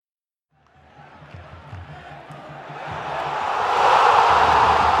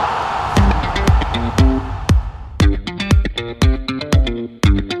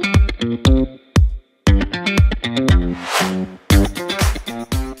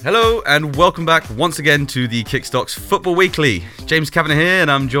Hello and welcome back once again to the Kickstox Football Weekly. James Kavanagh here,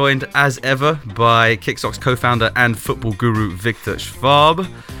 and I'm joined as ever by Kickstox co-founder and football guru Victor Schwab.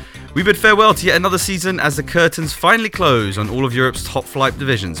 We bid farewell to yet another season as the curtains finally close on all of Europe's top flight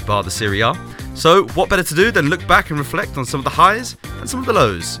divisions, bar the Serie A. So what better to do than look back and reflect on some of the highs and some of the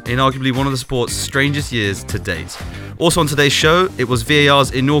lows in arguably one of the sport's strangest years to date. Also on today's show, it was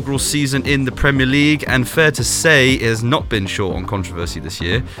VAR's inaugural season in the Premier League, and fair to say it has not been short on controversy this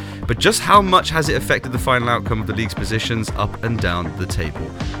year. But just how much has it affected the final outcome of the league's positions up and down the table?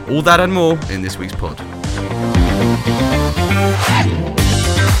 All that and more in this week's pod.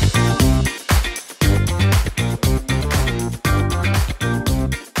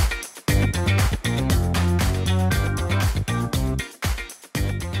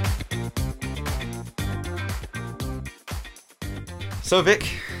 So Vic,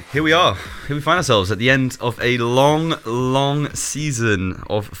 here we are. Here we find ourselves at the end of a long season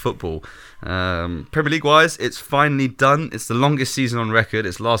of football. Premier League wise, it's finally done. It's the longest season on record.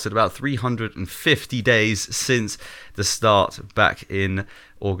 It's lasted about 350 days since the start back in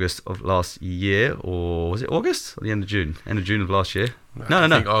August of last year. Or was it August? Or the end of June? End of June of last year? No.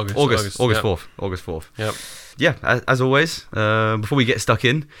 August 4th. August 4th. Yep. Yeah, as always, before we get stuck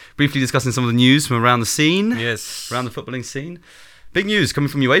in, briefly discussing some of the news from around the scene. Yes. Around the footballing scene. Big news coming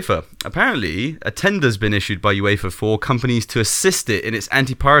from UEFA. Apparently, a tender's been issued by UEFA for companies to assist it in its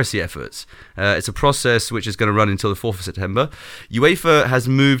anti-piracy efforts. It's a process which is going to run until the 4th of September. UEFA has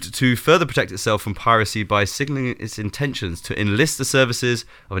moved to further protect itself from piracy by signalling its intentions to enlist the services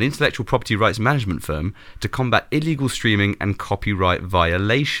of an intellectual property rights management firm to combat illegal streaming and copyright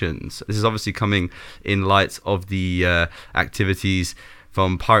violations. This is obviously coming in light of the activities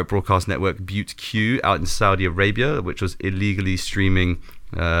from pirate broadcast network Butte Q out in Saudi Arabia, which was illegally streaming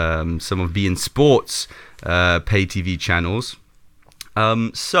some of beIN Sports pay TV channels.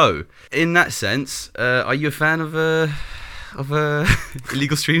 So, in that sense, are you a fan of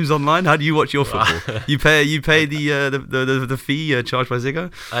illegal streams online? How do you watch your football? You pay the fee charged by Ziggo?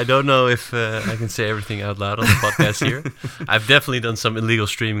 I don't know if I can say everything out loud on the podcast here. I've definitely done some illegal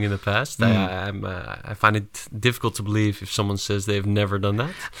streaming in the past. I find it difficult to believe if someone says they've never done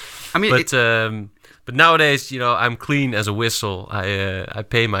that. I mean, but nowadays, I'm clean as a whistle. I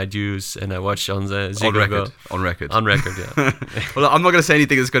pay my dues and I watch on the Ziggo On record, yeah. Well, I'm not going to say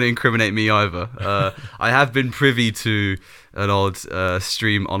anything that's going to incriminate me either. I have been privy to an odd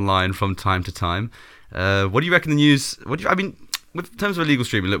stream online from time to time. What do you reckon the news? In terms of illegal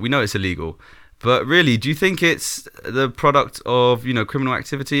streaming, look, we know it's illegal, but really, do you think it's the product of criminal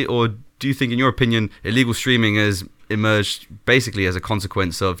activity, or do you think, in your opinion, illegal streaming has emerged basically as a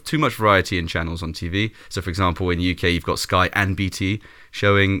consequence of too much variety in channels on TV? So, for example, in the UK, you've got Sky and BT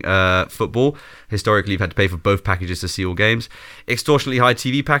showing football. Historically, you've had to pay for both packages to see all games. Extortionately high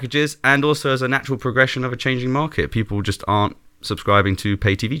TV packages, and also as a natural progression of a changing market. People just aren't subscribing to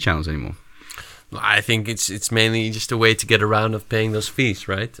pay TV channels anymore. I think it's mainly just a way to get around of paying those fees,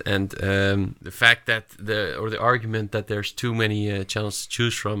 right? And the fact that the argument that there's too many channels to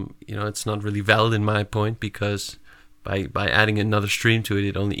choose from, it's not really valid in my point, because by adding another stream to it,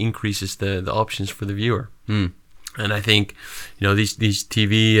 it only increases the options for the viewer. And I think these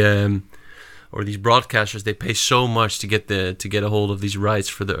TV or these broadcasters, they pay so much to get a hold of these rights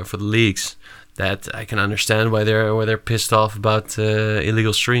for the leagues, that I can understand why they're pissed off about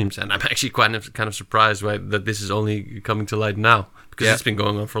illegal streams. And I'm actually kind of surprised that this is only coming to light now, because it's been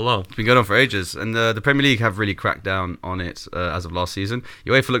going on for long. It's been going on for ages, and the Premier League have really cracked down on it as of last season.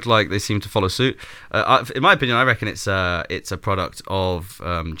 UEFA looked like they seem to follow suit. In my opinion, I reckon it's a product of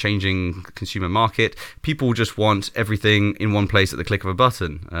changing consumer market. People just want everything in one place at the click of a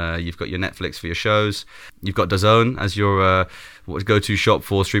button. You've got your Netflix for your shows. You've got DAZN as your go-to shop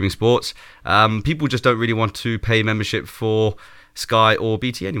for streaming sports. People just don't really want to pay membership for Sky or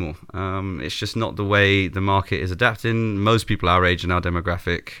BT anymore. It's just not the way the market is adapting. Most people our age and our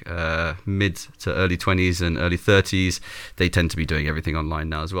demographic, mid to early 20s and early 30s, they tend to be doing everything online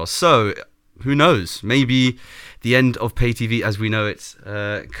now as well. So who knows? Maybe the end of pay TV as we know it's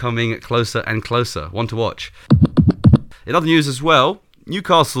coming closer and closer. One to watch. In other news as well,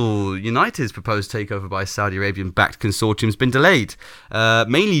 Newcastle United's proposed takeover by Saudi Arabian-backed consortium has been delayed,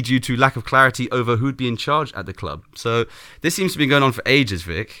 mainly due to lack of clarity over who'd be in charge at the club. So this seems to be going on for ages,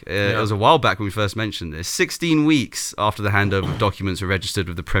 Vic. It was a while back when we first mentioned this. 16 weeks after the handover of documents were registered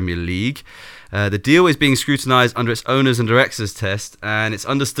with the Premier League. The deal is being scrutinised under its owners and directors test, and it's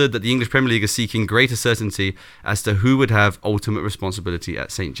understood that the English Premier League is seeking greater certainty as to who would have ultimate responsibility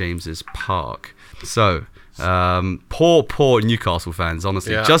at St James's Park. So, poor Newcastle fans,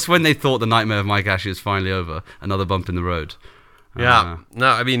 honestly. Yeah. Just when they thought the nightmare of Mike Ashley was finally over, another bump in the road. Yeah. No,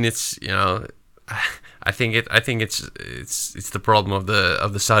 I mean it's I think it's the problem of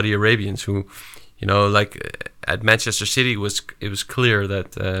the Saudi Arabians who, like at Manchester City it was clear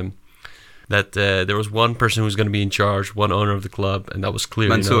that there was one person who was going to be in charge, one owner of the club, and that was clear.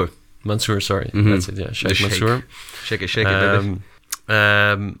 Mansour. Mansour, sorry, that's it. Yeah, Sheikh The Mansour. Shake it, baby.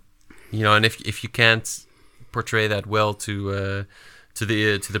 And if you can't portray that well to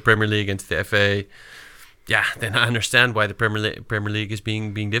the Premier League and to the FA, then I understand why the Premier League is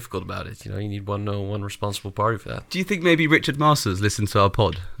being difficult about it. You need one responsible party for that. Do you think maybe Richard Masters listened to our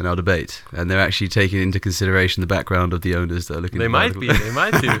pod and our debate, and they're actually taking into consideration the background of the owners that are looking? They might do.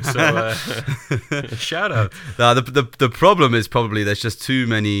 So shout out. The problem is probably there's just too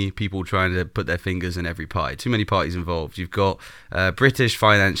many people trying to put their fingers in every pie. Too many parties involved. You've got British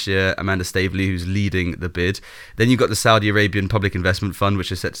financier Amanda Staveley who's leading the bid. Then you've got the Saudi Arabian Public Investment Fund,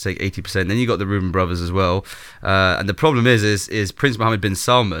 which is set to take 80%. Then you've got the Reuben brothers as well. And the problem is Prince Mohammed bin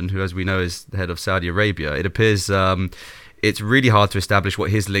Salman, who, as we know, is the head of Saudi Arabia. It appears it's really hard to establish what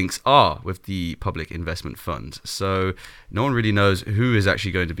his links are with the Public Investment Fund. So no one really knows who is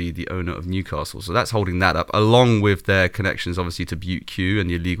actually going to be the owner of Newcastle. So that's holding that up, along with their connections, obviously, to Butte Q and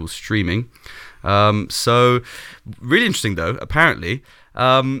the illegal streaming. So really interesting, though, apparently.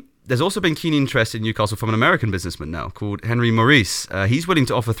 There's also been keen interest in Newcastle from an American businessman now called Henry Maurice. He's willing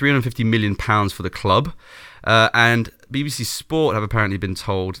to offer £350 million for the club. And BBC Sport have apparently been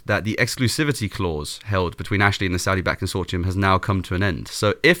told that the exclusivity clause held between Ashley and the Saudi-backed consortium has now come to an end.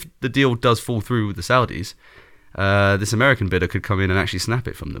 So if the deal does fall through with the Saudis, this American bidder could come in and actually snap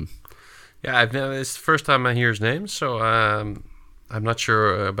it from them. Yeah, it's the first time I hear his name, so I'm not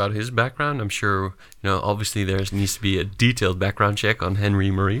sure about his background. I'm sure, obviously there needs to be a detailed background check on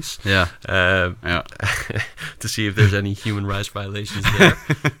Henry Maurice. Yeah. To see if there's any human rights violations there.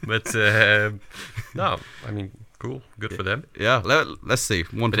 But no, I mean, cool, good for them. Yeah, let's see.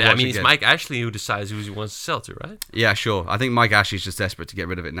 It's Mike Ashley who decides who he wants to sell to, right? Yeah, sure. I think Mike Ashley's just desperate to get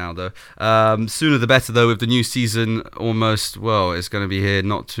rid of it now, though. Sooner the better, though, with the new season almost, it's going to be here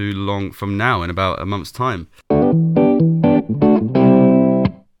not too long from now, in about a month's time.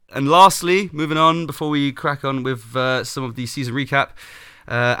 And lastly, moving on, before we crack on with some of the season recap,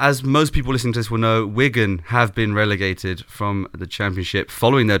 as most people listening to this will know, Wigan have been relegated from the Championship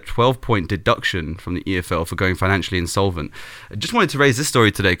following their 12-point deduction from the EFL for going financially insolvent. I just wanted to raise this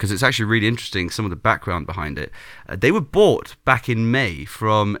story today because it's actually really interesting, some of the background behind it. They were bought back in May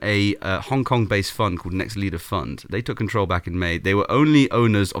from a Hong Kong-based fund called Next Leader Fund. They took control back in May. They were only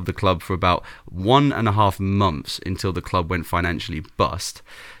owners of the club for about 1.5 months until the club went financially bust.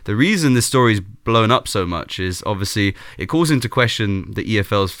 The reason this story's blown up so much is obviously it calls into question the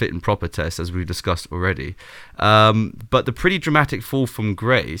EFL's fit and proper test, as we've discussed already. But the pretty dramatic fall from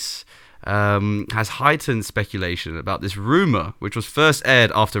grace has heightened speculation about this rumour, which was first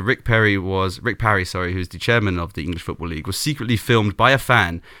aired after Rick Parry, who's the chairman of the English Football League, was secretly filmed by a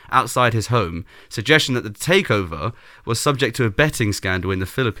fan outside his home, suggesting that the takeover was subject to a betting scandal in the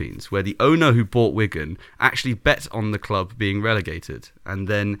Philippines, where the owner who bought Wigan actually bet on the club being relegated and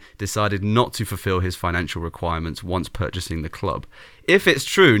then decided not to fulfil his financial requirements once purchasing the club. If it's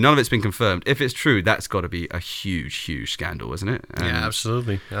true, none of it's been confirmed. If it's true, that's got to be a huge, huge scandal, isn't it? Yeah,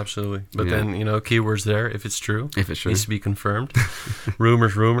 absolutely. But then, keywords there. If it's true, needs to be confirmed.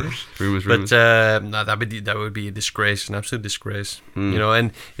 rumors. But no, that would be a disgrace, an absolute disgrace.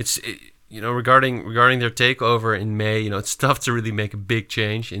 And it's regarding their takeover in May. It's tough to really make a big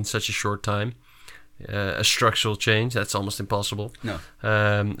change in such a short time. A structural change, that's almost impossible. No.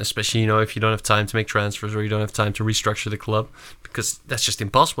 Especially, if you don't have time to make transfers or you don't have time to restructure the club, because that's just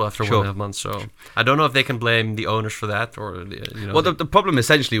impossible after 1.5 months. So I don't know if they can blame the owners for that or, Well, the problem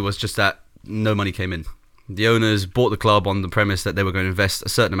essentially was just that no money came in. The owners bought the club on the premise that they were going to invest a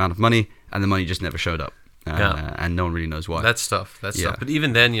certain amount of money, and the money just never showed up. And no one really knows why. That's tough. But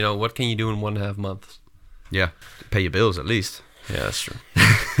even then, what can you do in 1.5 months? Yeah, pay your bills at least. Yeah, that's true.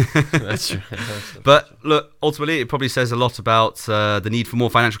 That's true. But look, ultimately, it probably says a lot about the need for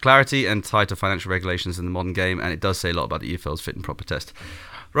more financial clarity and tighter financial regulations in the modern game, and it does say a lot about the EFL's fit and proper test.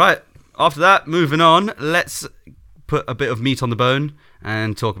 Right, after that, moving on, let's put a bit of meat on the bone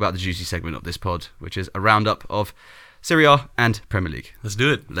and talk about the juicy segment of this pod, which is a roundup of Serie A and Premier League. Let's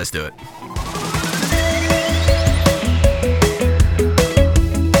do it. Let's do it.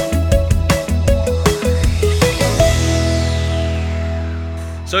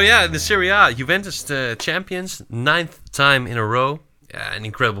 So yeah, the Serie A, Juventus the champions, 9th time in a row. Yeah, an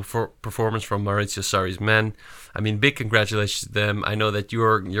incredible performance from Maurizio Sarri's men. I mean, big congratulations to them. I know that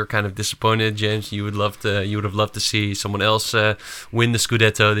you're kind of disappointed, James. You would have loved to see someone else win the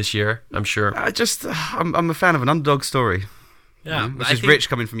Scudetto this year, I'm sure. I'm a fan of an underdog story. Yeah, which is rich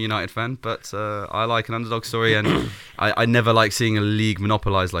coming from a United fan, but I like an underdog story, and I never like seeing a league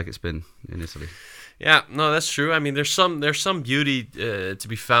monopolised like it's been in Italy. Yeah, no, that's true. I mean, there's some beauty to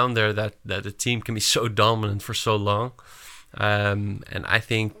be found there that a team can be so dominant for so long. And I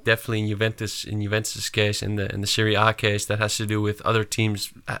think definitely in Juventus' case, in the Serie A case, that has to do with other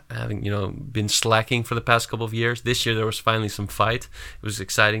teams having been slacking for the past couple of years. This year there was finally some fight. It was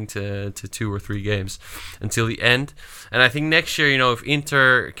exciting to 2 or 3 games until the end. And I think next year, if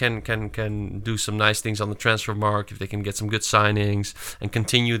Inter can do some nice things on the transfer market, if they can get some good signings and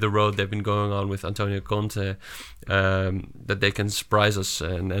continue the road they've been going on with Antonio Conte, that they can surprise us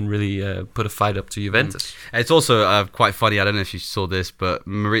and really put a fight up to Juventus. It's also quite funny. I don't know if you saw this, but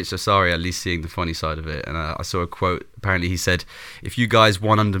Maurizio Sarri, at least seeing the funny side of it, and I saw a quote. Apparently he said, "If you guys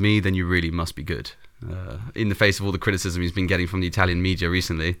won under me, then you really must be good." In the face of all the criticism he's been getting from the Italian media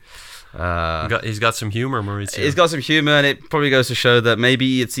recently. He's got some humor, Maurizio. He's got some humor, and it probably goes to show that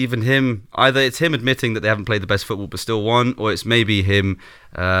maybe it's even him. Either it's him admitting that they haven't played the best football but still won, or it's maybe him,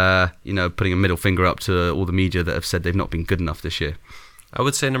 putting a middle finger up to all the media that have said they've not been good enough this year. I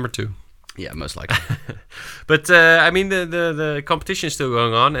would say number 2. Yeah, most likely. But the competition is still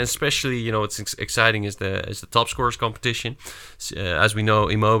going on, and especially what's exciting is the top scorers competition. As we know,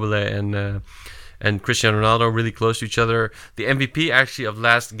 Immobile and Cristiano Ronaldo are really close to each other. The MVP actually of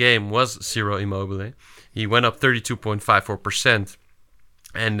last game was Ciro Immobile. He went up 32.54%,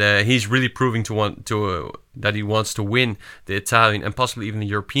 and he's really proving that he wants to win the Italian and possibly even the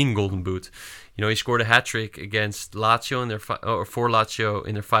European Golden Boot. He scored a hat-trick against Lazio for Lazio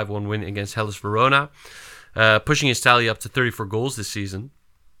in their 5-1 win against Hellas Verona, pushing his tally up to 34 goals this season,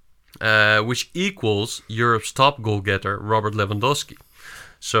 which equals Europe's top goal-getter, Robert Lewandowski.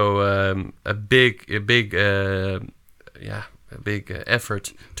 So a big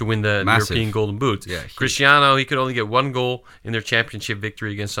effort to win the European Golden Boot. Yeah, Cristiano, he could only get 1 goal in their championship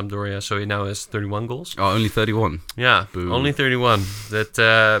victory against Sampdoria, so he now has 31 goals. Oh, only 31? Yeah, Boom. Only 31. That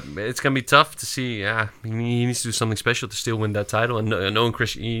it's going to be tough to see. Yeah, he needs to do something special to still win that title. And knowing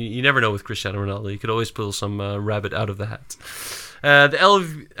you never know with Cristiano Ronaldo. You could always pull some rabbit out of the hat. The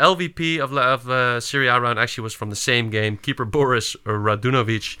LVP of Serie A round actually was from the same game. Keeper Boris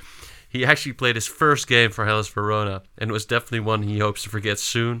Radunovic. He actually played his first game for Hellas Verona, and it was definitely one he hopes to forget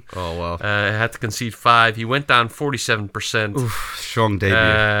soon. Oh, wow. Had to concede 5. He went down 47%. Oof, strong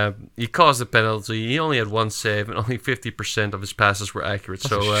debut. He caused a penalty. He only had 1 save, and only 50% of his passes were accurate.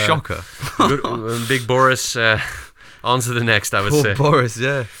 That's a shocker. Big Boris, on to the next, I would say. Boris,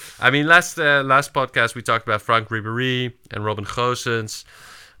 yeah. I mean, last podcast we talked about Frank Ribéry and Robin Gosens.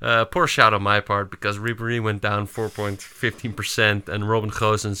 Poor shout on my part, because Ribéry went down 4.15% and Robin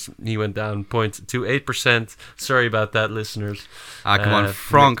Gosens, he went down 0.28%. Sorry about that, listeners. Come on,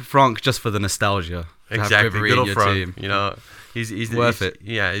 Frank, just for the nostalgia. Exactly, good old Frank. Team. He's worth it.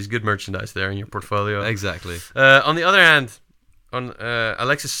 Yeah, he's good merchandise there in your portfolio. Exactly. On the other hand,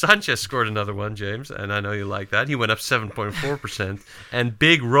 Alexis Sanchez scored another one, James, and I know you like that. He went up 7.4%. And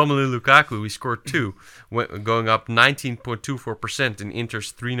big Romelu Lukaku, he scored 2, going up 19.24% in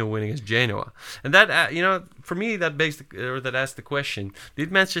Inter's 3-0 win against Genoa. And that, for me, that asks the question: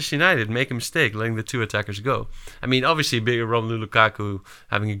 did Manchester United make a mistake letting the 2 attackers go? I mean, obviously, big Romelu Lukaku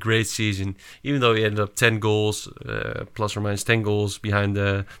having a great season, even though he ended up 10 goals, plus or minus 10 goals behind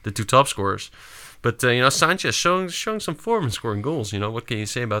the 2 top scorers. But, Sanchez showing some form and scoring goals. What can you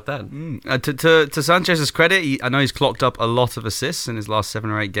say about that? To Sanchez's credit, I know he's clocked up a lot of assists in his last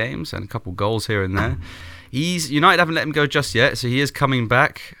 7 or 8 games and a couple goals here and there. United haven't let him go just yet, so he is coming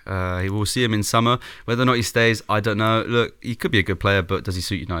back. We'll see him in summer. Whether or not he stays, I don't know. Look, he could be a good player, but does he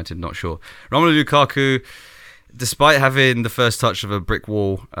suit United? Not sure. Romelu Lukaku, despite having the first touch of a brick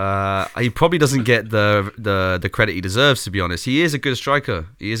wall, he probably doesn't get the credit he deserves. To be honest, he is a good striker.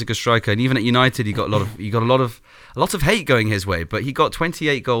 And even at United, he got a lot of hate going his way. But he got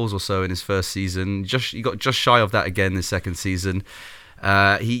 28 goals or so in his first season. He got just shy of that again this second season.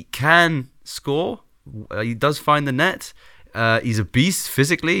 He can score. He does find the net. He's a beast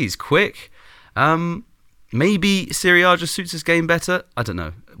physically. He's quick. Maybe Serie A just suits his game better. I don't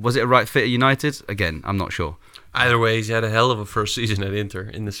know. Was it a right fit at United? Again, I'm not sure. Either way, he's had a hell of a first season at Inter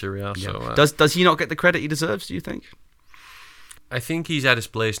in the Serie A. Yeah. So, does he not get the credit he deserves, do you think? I think he's at his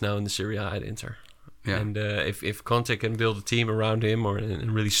place now in the Serie A at Inter. Yeah. And if Conte can build a team around him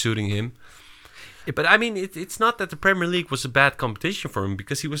and really suiting him. Yeah, but I mean, it's not that the Premier League was a bad competition for him,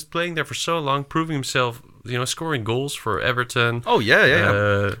 because he was playing there for so long, proving himself scoring goals for Everton. Oh,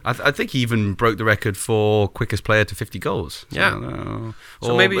 yeah. I think he even broke the record for quickest player to 50 goals.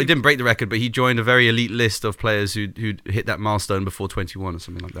 So maybe he didn't break the record, but he joined a very elite list of players who hit that milestone before 21 or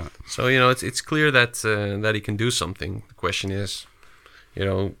something like that. So, it's clear that he can do something. The question is,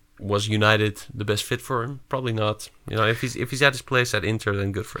 was United the best fit for him? Probably not. If he's at his place at Inter,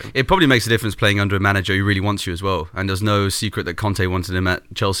 then good for him. It probably makes a difference playing under a manager who really wants you as well. And there's no secret that Conte wanted him at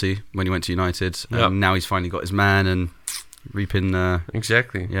Chelsea when he went to United. Now he's finally got his man and reaping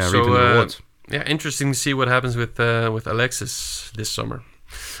exactly. Yeah, reaping the rewards. Interesting to see what happens with Alexis this summer.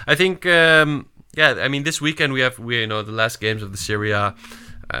 I think this weekend we the last games of the Serie A.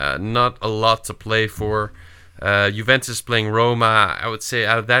 Not a lot to play for. Juventus playing Roma. I would say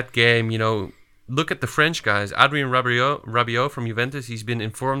out of that game, look at the French guys. Adrien Rabiot from Juventus. He's been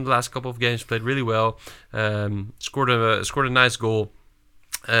informed the last couple of games. Played really well. Scored a nice goal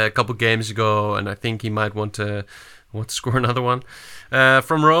a couple games ago, and I think he might want to score another one.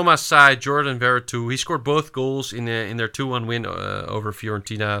 From Roma's side, Jordan Veretout. He scored both goals in their 2-1 win over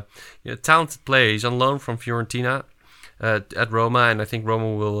Fiorentina. Talented player. He's on loan from Fiorentina. At Roma, and I think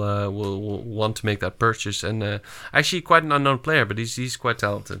Roma will want to make that purchase. And actually, quite an unknown player, but he's quite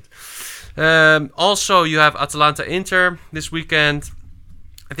talented. Also, you have Atalanta Inter this weekend.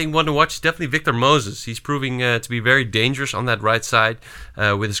 I think one to watch is definitely Victor Moses. He's proving to be very dangerous on that right side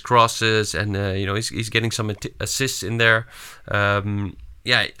with his crosses, and he's getting some assists in there.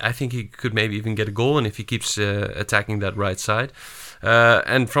 I think he could maybe even get a goal, and if he keeps attacking that right side.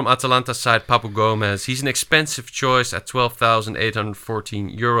 And from Atalanta's side, Papu Gomez. He's an expensive choice at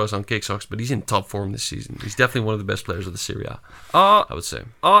 12,814 euros on Kickstox, but he's in top form this season. He's definitely one of the best players of the Serie A, I would say.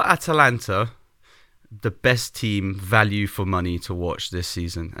 Are Atalanta the best team value for money to watch this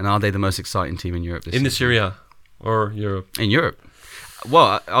season? And are they the most exciting team in Europe this season? In the Serie A or Europe? In Europe.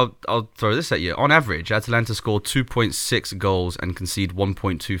 Well, I'll throw this at you. On average, Atalanta score 2.6 goals and concede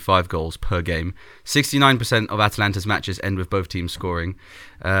 1.25 goals per game. 69% of Atalanta's matches end with both teams scoring.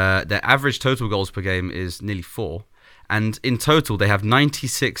 Their average total goals per game is nearly 4. And in total, they have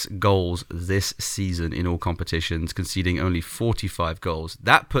 96 goals this season in all competitions, conceding only 45 goals.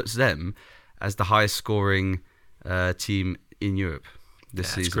 That puts them as the highest scoring team in Europe this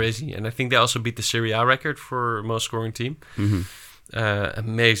season. That's crazy. And I think they also beat the Serie A record for most scoring team. Mm-hmm.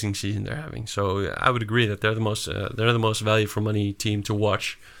 Amazing season they're having. So I would agree that they're the most value for money team to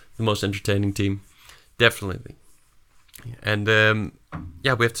watch, the most entertaining team, definitely. And we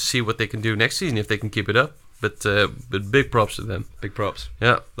have to see what they can do next season if they can keep it up. But big props to them. Big props.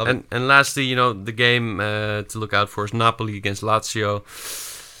 Yeah. And lastly, the game to look out for is Napoli against Lazio.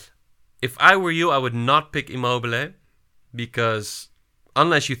 If I were you, I would not pick Immobile, because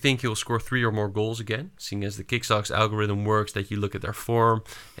unless you think he'll score 3 or more goals again, seeing as the Kickstox algorithm works, that you look at their form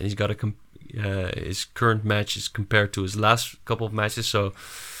and he's got his current matches compared to his last couple of matches. So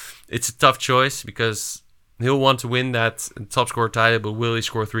it's a tough choice because he'll want to win that top scorer title, but will he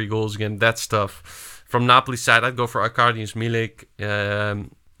score 3 goals again? That's tough. From Napoli's side, I'd go for Arkadiusz Milik.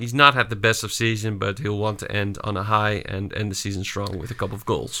 He's not had the best of season, but he'll want to end on a high and end the season strong with a couple of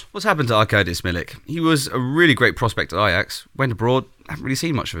goals. What's happened to Arkadiusz Milik? He was a really great prospect at Ajax, went abroad, haven't really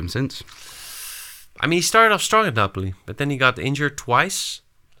seen much of him since. I mean, he started off strong at Napoli, but then he got injured twice.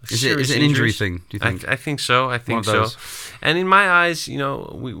 Is it an injury thing, do you think? I think so. And in my eyes,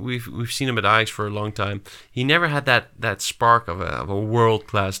 we've seen him at Ajax for a long time. He never had that spark of a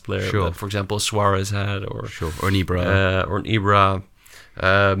world-class player that, for example, Suarez had, or an Ibra.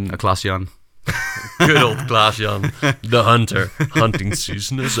 A Klaas-Jan. Good old Klaas-Jan. The hunter. Hunting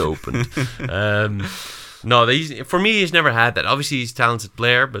season is opened. For me, he's never had that. Obviously, he's a talented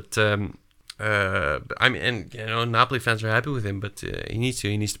player, but Napoli fans are happy with him, but he needs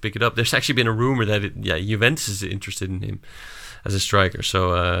to pick it up. There's actually been a rumor that Juventus is interested in him as a striker.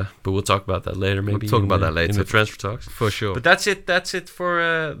 So, but we'll talk about that later. Maybe we'll talk about that later in the transfer talks, for sure. But that's it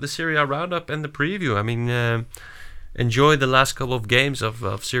for the Serie A Roundup and the preview. I mean, enjoy the last couple of games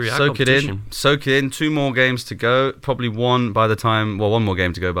of Serie A competition. Soak it in. 2 more games to go. Probably one more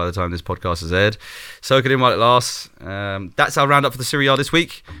game to go by the time this podcast is aired. Soak it in while it lasts. That's our roundup for the Serie A this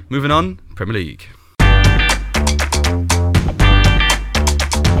week. Moving on, Premier League.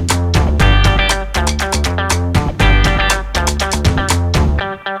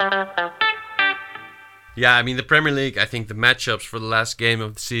 Yeah, I mean, the Premier League, I think the matchups for the last game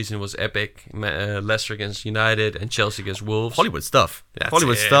of the season was epic. Leicester against United and Chelsea against Wolves. Hollywood stuff. I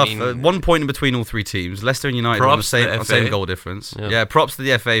mean, 1 point in between all 3 teams. Leicester and United on the same goal difference. Yeah, props to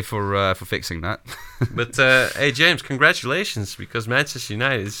the FA for fixing that. But, hey, James, congratulations, because Manchester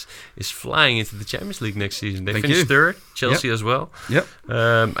United is flying into the Champions League next season. They finished 3rd, Chelsea as well. Yep.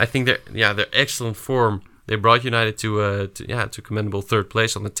 I think they're excellent form. They brought United to commendable third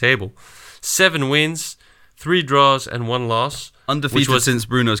place on the table. 7 wins, 3 draws, and 1 loss. Undefeated since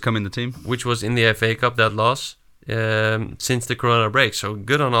Bruno's come in the team. Which was in the FA Cup, that loss, since the Corona break. So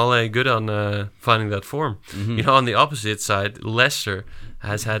good on Ole, good on finding that form. Mm-hmm. On the opposite side, Leicester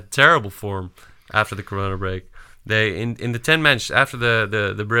has had terrible form after the Corona break. They in the 10 matches after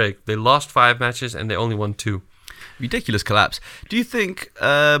the break, they lost 5 matches and they only won 2. Ridiculous collapse. Do you think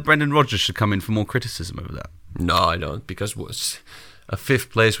Brendan Rodgers should come in for more criticism over that? No, I don't, because a 5th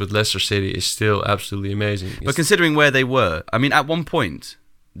place with Leicester City is still absolutely amazing. But considering where they were, I mean, at one point,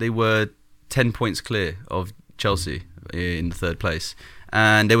 they were 10 points clear of Chelsea in the 3rd place.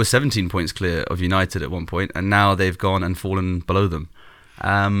 And they were 17 points clear of United at one point, and now they've gone and fallen below them.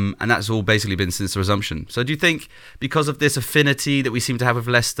 And that's all basically been since the resumption. So do you think because of this affinity that we seem to have with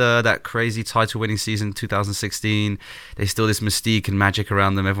Leicester, that crazy title-winning season 2016, there's still this mystique and magic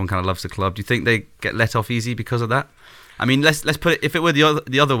around them, everyone kind of loves the club, do you think they get let off easy because of that? I mean, let's put it, if it were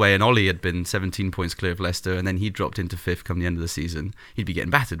the other way and Ollie had been 17 points clear of Leicester and then he dropped into 5th come the end of the season, he'd be getting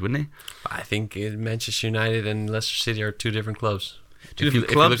battered, wouldn't he? I think Manchester United and Leicester City are 2 different clubs. If you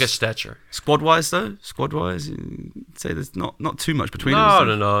look at stature. Squad-wise, though? Squad-wise, you'd say there's not too much between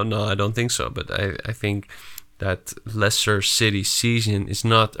them. No, I don't think so. But I think that Leicester City season is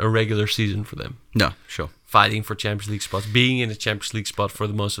not a regular season for them. No, sure. Fighting for Champions League spots, being in a Champions League spot for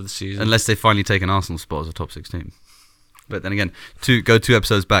the most of the season. Unless they finally take an Arsenal spot as a top 6 team. But then again, go 2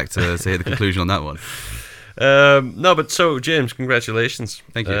 episodes back to hear the conclusion on that one. No, but so, James, congratulations.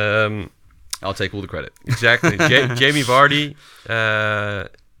 Thank you. I'll take all the credit. Exactly. Jamie Vardy,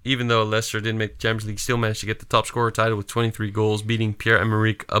 even though Leicester didn't make the Champions League, still managed to get the top scorer title with 23 goals, beating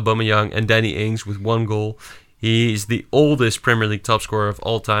Pierre-Emerick Aubameyang and Danny Ings with 1 goal. He is the oldest Premier League top scorer of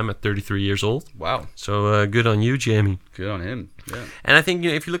all time at 33 years old. Wow. So good on you, Jamie. Good on him. Yeah. And I think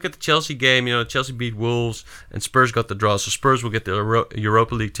if you look at the Chelsea game, Chelsea beat Wolves and Spurs got the draw. So Spurs will get the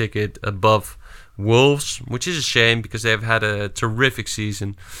Europa League ticket above Wolves, which is a shame because they've had a terrific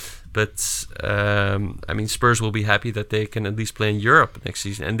season. But, Spurs will be happy that they can at least play in Europe next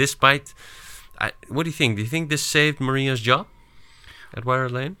season. And despite... what do you think? Do you think this saved Mourinho's job at White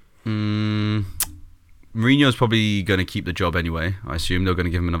Hart Lane? Mourinho's probably going to keep the job anyway. I assume they're going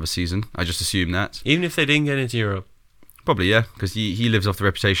to give him another season. I just assume that. Even if they didn't get into Europe? Probably, yeah. Because he lives off the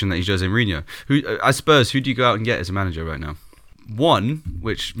reputation that he's Jose Mourinho. At Spurs, who do you go out and get as a manager right now? One,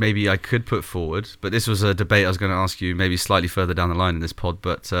 which maybe I could put forward, but this was a debate I was going to ask you maybe slightly further down the line in this pod,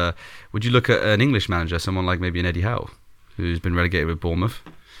 but would you look at an English manager, someone like maybe an Eddie Howe, who's been relegated with Bournemouth?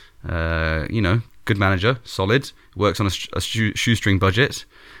 Good manager, solid, works on a shoestring budget.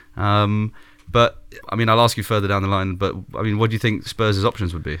 But, I'll ask you further down the line, but, what do you think Spurs'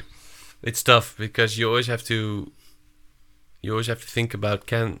 options would be? It's tough because you always have to think about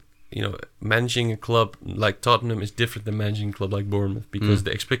managing a club like Tottenham is different than managing a club like Bournemouth because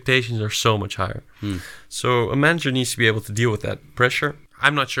the expectations are so much higher. So a manager needs to be able to deal with that pressure.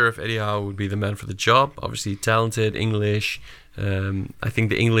 I'm not sure if Eddie Howe would be the man for the job. Obviously talented, English. I think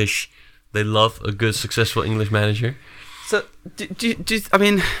the English, they love a good, successful English manager. So, do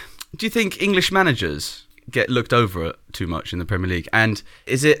you think English managers get looked over too much in the Premier League? And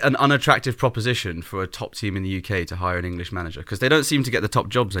is it an unattractive proposition for a top team in the UK to hire an English manager? Because they don't seem to get the top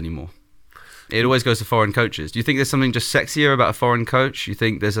jobs anymore. It always goes to foreign coaches. Do you think there's something just sexier about a foreign coach? You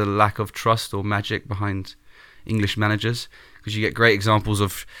think there's a lack of trust or magic behind English managers? Because you get great examples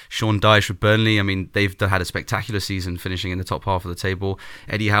of Sean Dyche with Burnley. They've had a spectacular season finishing in the top half of the table.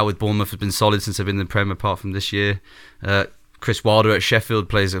 Eddie Howe with Bournemouth has been solid since they've been in the Prem apart from this year. Chris Wilder at Sheffield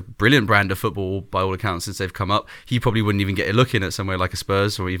plays a brilliant brand of football by all accounts since they've come up. He probably wouldn't even get a look in at somewhere like a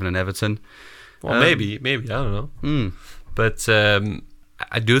Spurs or even an Everton. Well, maybe, I don't know. But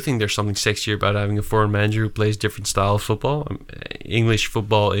I do think there's something sexier about having a foreign manager who plays different style of football. English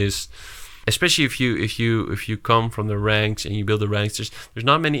football is, especially if you come from the ranks and you build the ranks. There's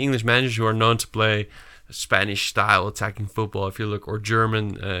not many English managers who are known to play Spanish style attacking football. If you look, or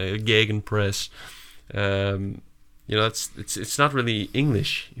German gegenpress. It's not really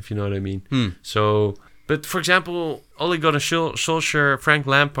English, if you know what I mean. So, but for example, Ole Gunnar Solskjaer, Frank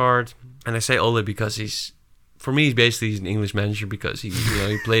Lampard, and I say Ole because he's basically an English manager because he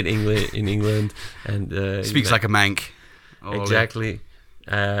played in England and speaks like a Manc. Exactly.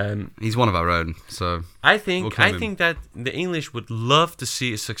 He's one of our own, so I think that the English would love to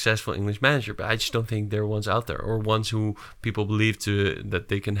see a successful English manager, but I just don't think there are ones out there or ones who people believe that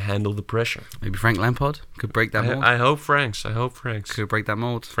they can handle the pressure. Maybe Frank Lampard could break that mold. I hope Frank's could break that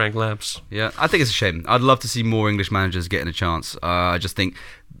mold. Frank Lamps. Yeah, I think it's a shame. I'd love to see more English managers getting a chance. I just think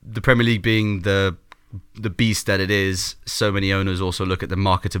the Premier League being the the beast that it is, so many owners also look at the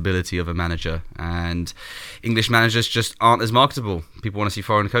marketability of a manager, and English managers just aren't as marketable. People want to see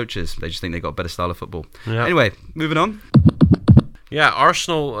foreign coaches. They just think they got a better style of football. Yeah. Anyway, moving on. Yeah,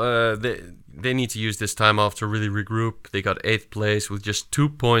 Arsenal, they need to use this time off to really regroup. They got 8th place with just 2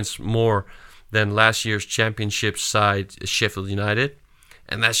 points more than last year's championship side, Sheffield United.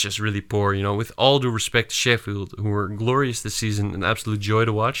 And that's just really poor, with all due respect to Sheffield, who were glorious this season, an absolute joy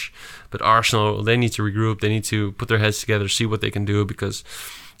to watch. But Arsenal, they need to regroup. They need to put their heads together, see what they can do, because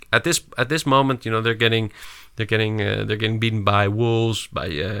at this moment, they're getting beaten by Wolves, by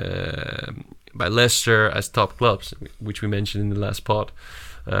Leicester as top clubs, which we mentioned in the last pod,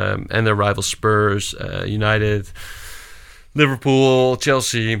 and their rival Spurs, United, Liverpool,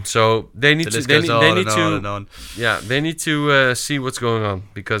 Chelsea. So they need to see what's going on,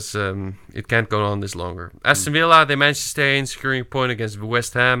 because it can't go on this longer. Aston Villa, they managed to stay in, securing a point against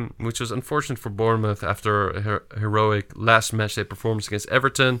West Ham, which was unfortunate for Bournemouth after a heroic last match day performance against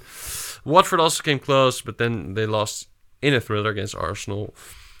Everton. Watford also came close, but then they lost in a thriller against Arsenal.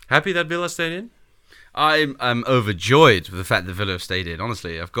 Happy that Villa stayed in? I'm overjoyed with the fact that Villa have stayed in.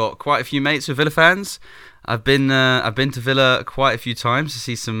 Honestly, I've got quite a few mates who are Villa fans. I've been to Villa quite a few times to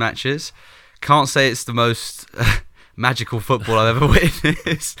see some matches. Can't say it's the most magical football I've ever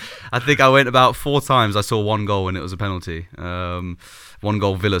witnessed. I think I went about 4 times. I saw 1 goal and it was a penalty. 1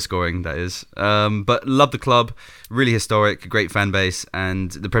 goal Villa scoring, that is. But love the club, really historic, great fan base, and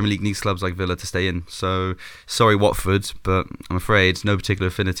the Premier League needs clubs like Villa to stay in. So sorry Watford, but I'm afraid no particular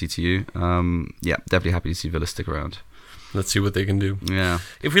affinity to you. Yeah, definitely happy to see Villa stick around. Let's see what they can do. Yeah.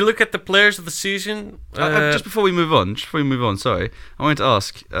 If we look at the players of the season, just before we move on, sorry, I wanted to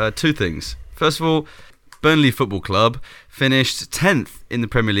ask 2 things. First of all, Burnley Football Club finished 10th in the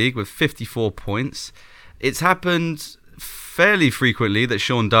Premier League with 54 points. It's happened fairly frequently that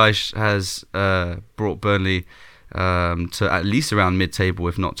Sean Dyche has brought Burnley to at least around mid-table,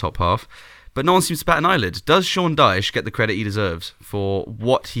 if not top half. But no one seems to bat an eyelid. Does Sean Dyche get the credit he deserves for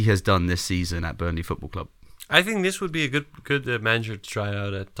what he has done this season at Burnley Football Club? I think this would be a good manager to try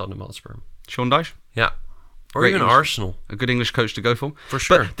out at Tottenham Hotspur. Sean Dyche? Yeah. Or Great even English, Arsenal. A good English coach to go for. For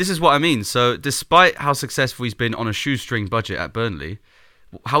sure. But this is what I mean. So despite how successful he's been on a shoestring budget at Burnley,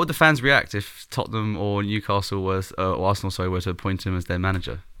 how would the fans react if Tottenham or Newcastle or Arsenal were to appoint him as their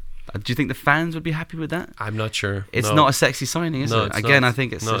manager? Do you think the fans would be happy with that? I'm not sure. It's not a sexy signing, is it? Again, I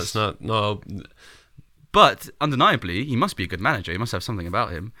think it's... No, it's not. No. But undeniably, he must be a good manager. He must have something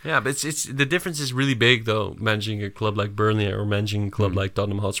about him. Yeah, but it's the difference is really big, though, managing a club like Burnley or managing a club like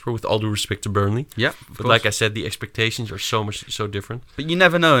Tottenham Hotspur, with all due respect to Burnley. Yeah, but like I said, the expectations are so different. But you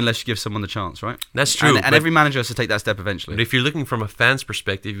never know unless you give someone the chance, right? That's true. And every manager has to take that step eventually. But if you're looking from a fan's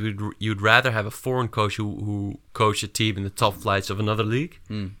perspective, you'd rather have a foreign coach who coached a team in the top flights of another league,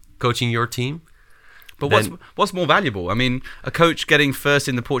 coaching your team. But what's more valuable? I mean, a coach getting first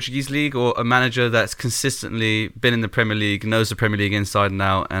in the Portuguese league, or a manager that's consistently been in the Premier League, knows the Premier League inside and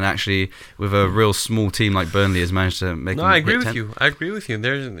out, and actually with a real small team like Burnley has managed to make. No, I agree with you. I agree with you.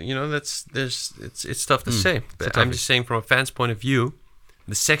 It's tough to say. But I'm just saying, from a fan's point of view,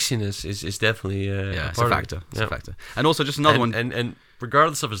 the sexiness is definitely it's a factor. It's a factor. And also just another one. And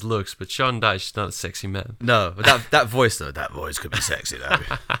regardless of his looks, but Sean Dyche is not a sexy man. No, but that voice though, that voice could be sexy though.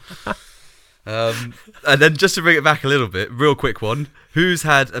 And then just to bring it back a little bit, real quick one: who's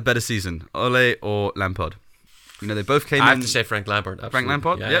had a better season, Ole or Lampard? They both came in. I have to say Frank Lampard. Absolutely. Frank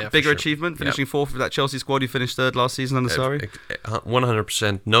Lampard, yeah, bigger achievement, finishing 4th with that Chelsea squad who finished 3rd last season under Sarri.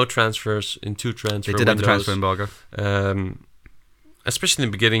 100%. No transfers in 2 transfer They did windows. have the transfer embargo. Especially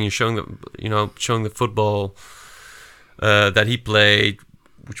in the beginning, you're showing the football that he played,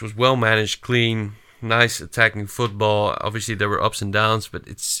 which was well managed, clean, nice attacking football. Obviously, there were ups and downs, but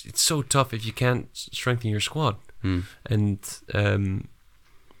it's so tough if you can't strengthen your squad. And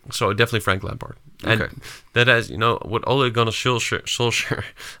so definitely Frank Lampard. And that has, what Ole Gunnar Solskjaer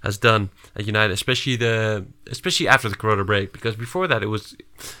has done at United, especially after the Corona break, because before that it was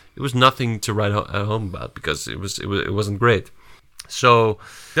nothing to write home about, because it wasn't great. So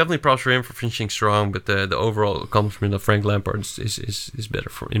definitely props for him for finishing strong, but the overall accomplishment of Frank Lampard is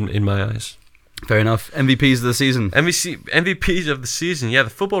better in my eyes. Fair enough. MVPs of the season. MVPs of the season. Yeah,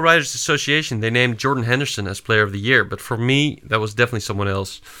 the Football Writers Association, they named Jordan Henderson as Player of the Year, but for me, that was definitely someone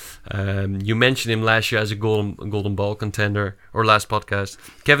else. You mentioned him last year as a golden ball contender, or last podcast.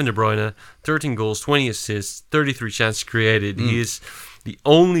 Kevin De Bruyne, 13 goals, 20 assists, 33 chances created. He is the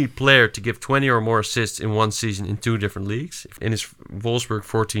only player to give 20 or more assists in one season in 2 different leagues. In his Wolfsburg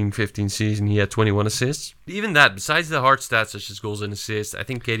 14-15 season, he had 21 assists. Even that, besides the hard stats such as goals and assists, I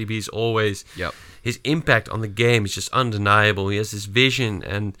think KDB is always... His impact on the game is just undeniable. He has this vision,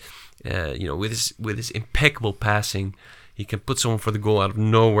 and with his impeccable passing. He can put someone for the goal out of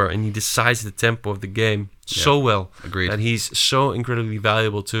nowhere, and he decides the tempo of the game so well. Agreed. That he's so incredibly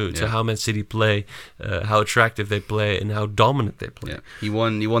valuable to how Man City play, how attractive they play, and how dominant they play. Yeah. He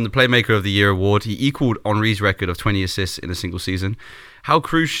won the Playmaker of the Year award. He equaled Henry's record of 20 assists in a single season. How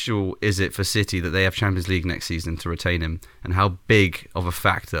crucial is it for City that they have Champions League next season to retain him? And how big of a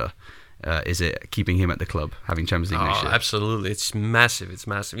factor is it keeping him at the club, having Champions League next year? Absolutely. It's massive. It's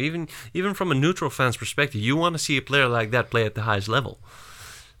massive. Even from a neutral fan's perspective, you want to see a player like that play at the highest level.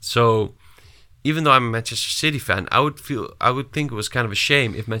 So even though I'm a Manchester City fan, I would think it was kind of a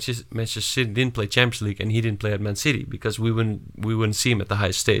shame if Manchester City didn't play Champions League and he didn't play at Man City, because we wouldn't see him at the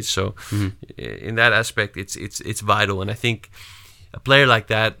highest stage. So in that aspect, it's vital. And I think a player like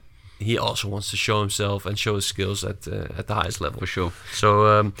that, he also wants to show himself and show his skills at the highest level. For sure.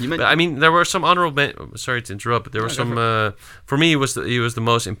 So, but, I mean, there were some honorable. Sorry to interrupt, but there were some. For me, he was the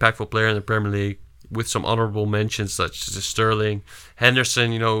most impactful player in the Premier League, with some honorable mentions such as Sterling,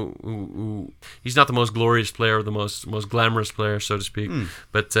 Henderson. Who he's not the most glorious player or the most glamorous player, so to speak,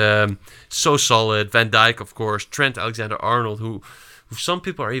 but so solid. Van Dijk, of course. Trent Alexander-Arnold, who some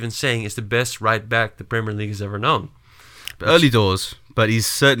people are even saying is the best right back the Premier League has ever known. Early doors, but he's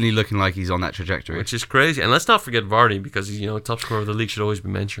certainly looking like he's on that trajectory, which is crazy. And let's not forget Vardy, because top scorer of the league should always be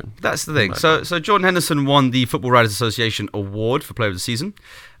mentioned. That's the thing. So Jordan Henderson won the Football Writers Association award for Player of the Season.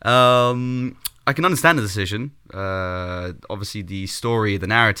 I can understand the decision. Obviously, the story, the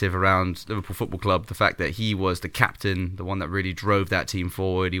narrative around Liverpool Football Club, the fact that he was the captain, the one that really drove that team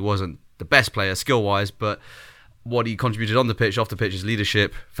forward. He wasn't the best player skill-wise, but what he contributed on the pitch, off the pitch, his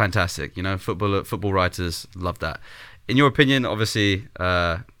leadership, fantastic. Football writers love that. In your opinion, obviously,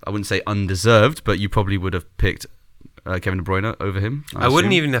 I wouldn't say undeserved, but you probably would have picked Kevin De Bruyne over him. I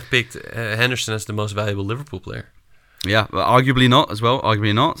wouldn't even have picked Henderson as the most valuable Liverpool player. Yeah, arguably not as well.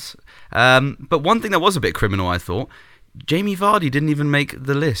 Arguably not. But one thing that was a bit criminal, I thought, Jamie Vardy didn't even make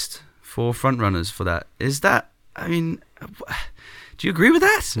the list for frontrunners for that. Is that? I mean, do you agree with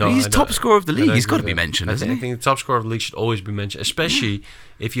that? No, he's top scorer of the league. He's got to be mentioned, hasn't he? I think the top scorer of the league should always be mentioned, especially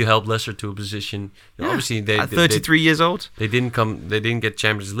if you help Leicester to a position. Obviously, at 33 years old, they didn't get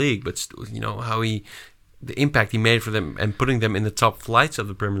Champions League, but the impact he made for them and putting them in the top flights of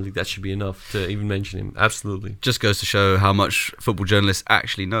the Premier League, that should be enough to even mention him. Absolutely. Just goes to show how much football journalists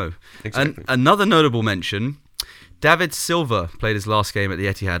actually know. Exactly. And another notable mention, David Silva played his last game at the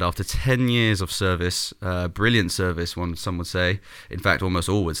Etihad after 10 years of service. Brilliant service, some would say. In fact, almost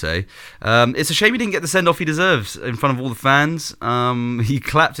all would say. It's a shame he didn't get the send-off he deserves in front of all the fans. He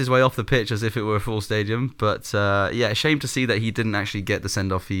clapped his way off the pitch as if it were a full stadium. But a shame to see that he didn't actually get the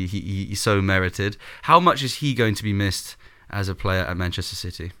send-off he so merited. How much is he going to be missed as a player at Manchester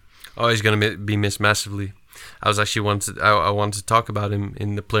City? Oh, he's going to be missed massively. I was actually I wanted to talk about him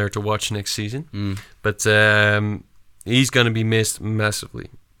in the player to watch next season. But he's going to be missed massively.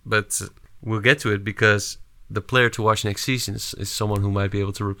 But we'll get to it, because the player to watch next season is someone who might be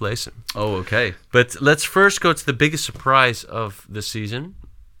able to replace him. Oh, okay. But let's first go to the biggest surprise of the season.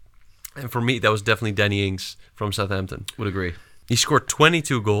 And for me, that was definitely Danny Ings from Southampton. Would agree. He scored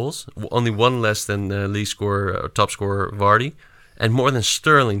 22 goals, only one less than league scorer, top scorer Vardy, and more than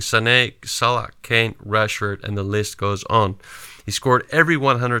Sterling, Sané, Salah, Kane, Rashford, and the list goes on. He scored every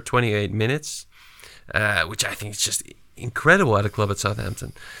 128 minutes, which I think is just incredible at a club at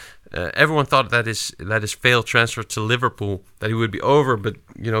Southampton. Everyone thought that his failed transfer to Liverpool, that he would be over, but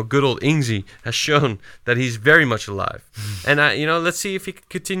good old Ingsy has shown that he's very much alive. And let's see if he can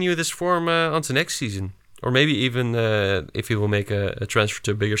continue this form onto next season, or maybe even if he will make a transfer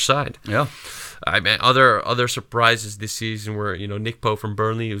to a bigger side. Yeah. I mean, other surprises this season were Nick Pope from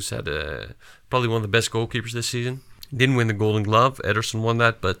Burnley, who's had probably one of the best goalkeepers this season. Didn't win the Golden Glove. Ederson won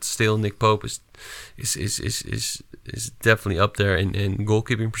that, but still Nick Pope is definitely up there in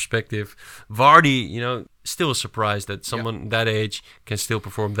goalkeeping perspective. Vardy, still a surprise that someone that age can still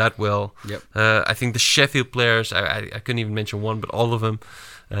perform that well. Yep. I think the Sheffield players, I couldn't even mention one, but all of them,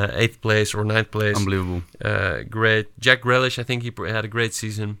 8th place or 9th place. Unbelievable. Great. Jack Grealish, I think he had a great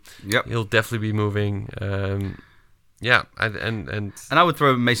season. Yep. He'll definitely be moving. And I would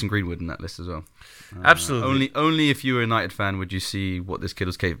throw Mason Greenwood in that list as well. Absolutely. Only if you were a United fan would you see what this kid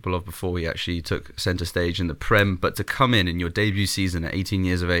was capable of before he actually took centre stage in the Prem. But to come in your debut season at 18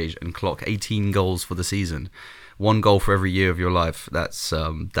 years of age and clock 18 goals for the season, 1 goal for every year of your life, that's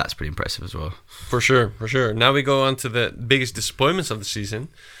pretty impressive as well. For sure. Now we go on to the biggest disappointments of the season.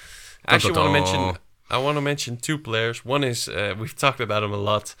 I want to mention 2 players. One is, we've talked about him a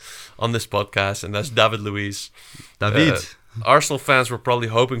lot on this podcast, and that's David Luiz. Arsenal fans were probably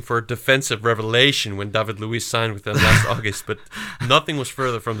hoping for a defensive revelation when David Luiz signed with them last August, but nothing was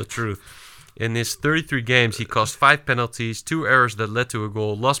further from the truth. In his 33 games, he caused 5 penalties, 2 errors that led to a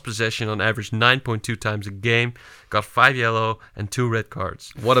goal, lost possession on average 9.2 times a game, got 5 yellow and 2 red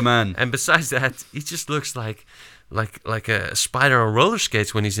cards. What a man. And besides that, he just looks like a spider on roller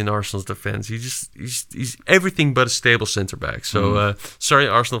skates when he's in Arsenal's defense. He's everything but a stable centre back. So sorry,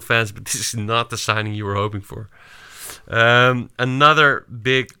 Arsenal fans, but this is not the signing you were hoping for. Another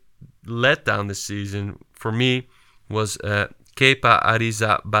big letdown this season for me was Kepa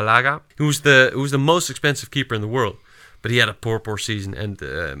Arrizabalaga, who was the most expensive keeper in the world, but he had a poor season. And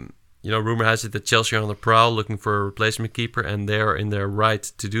rumor has it that Chelsea are on the prowl looking for a replacement keeper, and they are in their right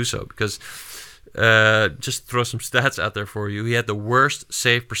to do so because. Just throw some stats out there for you. He had the worst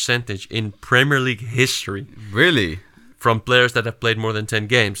save percentage in Premier League history. Really? From players that have played more than 10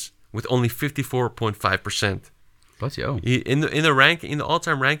 games, with only 54.5%. Bloody hell. In the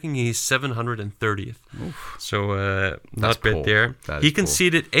all-time ranking, he's 730th. Oof. So not bad poor. there. That He is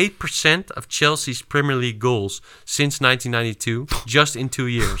conceded 8% of Chelsea's Premier League goals since 1992, just in 2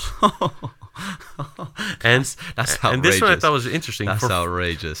 years. That's outrageous. And this one I thought was interesting. That's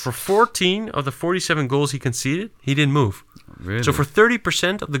outrageous. For 14 of the 47 goals he conceded, he didn't move. Really? So for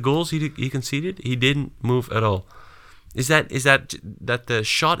 30% of the goals he conceded, he didn't move at all. Is that the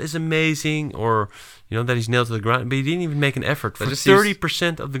shot is amazing, or that he's nailed to the ground? But he didn't even make an effort for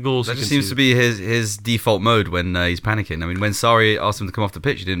 30% of the goals. That he just conceded. seems to be his default mode when he's panicking. I mean, when Sarri asked him to come off the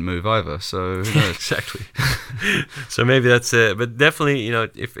pitch, he didn't move either. So who knows? Exactly. So maybe that's it. But definitely,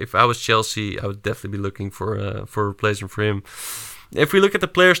 if I was Chelsea, I would definitely be looking for a replacement for him. If we look at the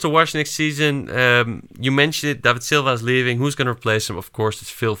players to watch next season, you mentioned it. David Silva is leaving. Who's going to replace him? Of course, it's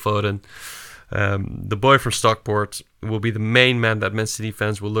Phil Foden. The boy from Stockport will be the main man that Man City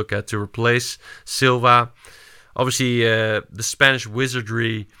fans will look at to replace Silva. Obviously, the Spanish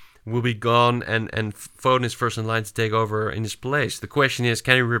wizardry will be gone, and Foden is first in line to take over in his place. The question is,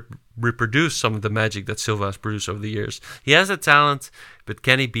 can he reproduce some of the magic that Silva has produced over the years? He has the talent, but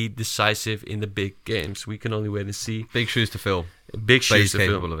can he be decisive in the big games? We can only wait and see. Big shoes to fill. Big shoes he's to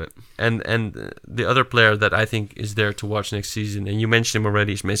capable fill. of it. And the other player that I think is there to watch next season, and you mentioned him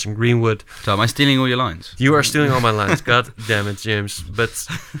already, is Mason Greenwood. So am I stealing all your lines? You are stealing all my lines. God damn it, James. But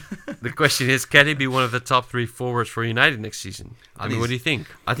the question is, can he be one of the top 3 forwards for United next season? I mean, what do you think?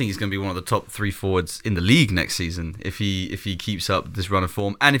 I think he's going to be one of the top 3 forwards in the league next season if he keeps up this run of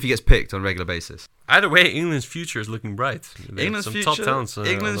form and if he gets picked on a regular basis. Either way, England's future is looking bright. England's some future, top talents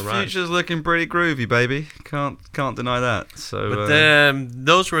England's on the rise. future is looking pretty groovy, baby. Can't deny that. So, but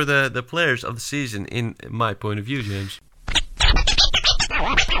those were the players of the season, in my point of view, James.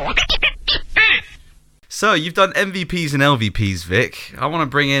 So you've done MVPs and LVPs, Vic. I want to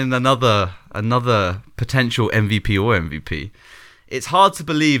bring in another potential MVP or MVP. It's hard to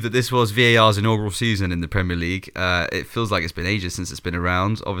believe that this was VAR's inaugural season in the Premier League. It feels like it's been ages since it's been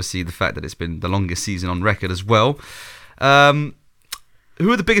around. Obviously, the fact that it's been the longest season on record as well.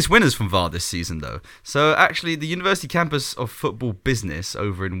 Who are the biggest winners from VAR this season, though? So, actually, the University Campus of Football Business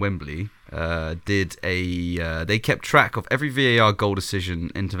over in Wembley they kept track of every VAR goal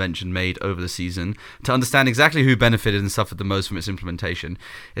decision intervention made over the season to understand exactly who benefited and suffered the most from its implementation.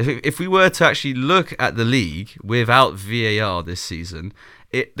 If we were to actually look at the league without VAR this season,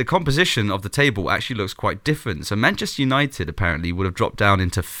 the composition of the table actually looks quite different. So Manchester United apparently would have dropped down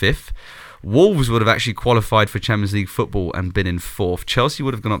into 5th. Wolves would have actually qualified for Champions League football and been in 4th. Chelsea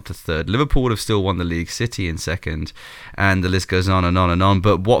would have gone up to 3rd. Liverpool would have still won the league. City in 2nd. And the list goes on and on and on.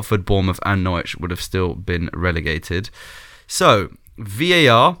 But Watford, Bournemouth and Norwich would have still been relegated. So,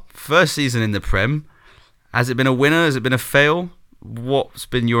 VAR, first season in the Prem. Has it been a winner? Has it been a fail? What's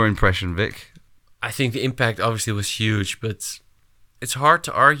been your impression, Vic? I think the impact obviously was huge, but it's hard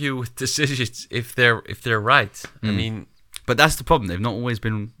to argue with decisions if they're right. I mean... But that's the problem. They've not always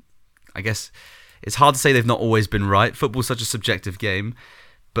been... I guess it's hard to say they've not always been right. Football's such a subjective game,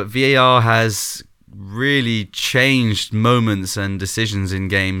 but VAR has really changed moments and decisions in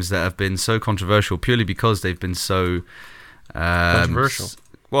games that have been so controversial purely because they've been so controversial.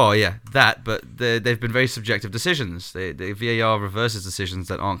 Well, yeah, that, but they've been very subjective decisions. The VAR reverses decisions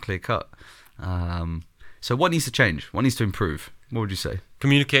that aren't clear cut. So what needs to change? What needs to improve? What would you say?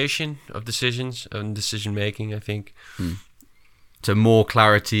 Communication of decisions and decision making, I think. So more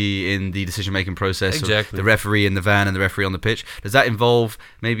clarity in the decision-making process. Exactly. Of the referee in the van and the referee on the pitch. Does that involve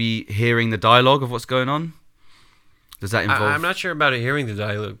maybe hearing the dialogue of what's going on? Does that involve? I'm not sure about hearing the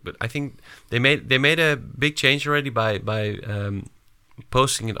dialogue, but I think they made a big change already by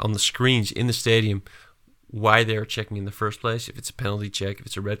posting it on the screens in the stadium why they're checking in the first place, if it's a penalty check, if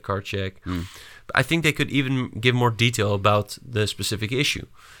it's a red card check. But I think they could even give more detail about the specific issue,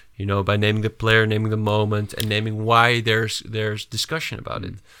 by naming the player, naming the moment, and naming why there's discussion about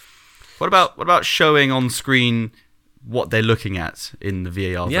it. What about showing on screen what they're looking at in the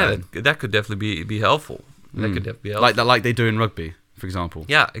VAR? Yeah, that could definitely be helpful. That could definitely be helpful. Like they do in rugby, for example.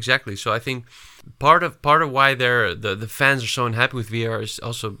 Yeah, exactly. So I think part of why the fans are so unhappy with VAR is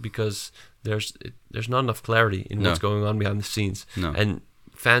also because there's not enough clarity in what's going on behind the scenes. No. And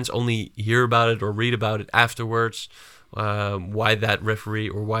fans only hear about it or read about it afterwards, why that referee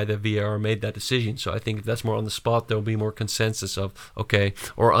or why the VAR made that decision. So I think if that's more on the spot, there'll be more consensus of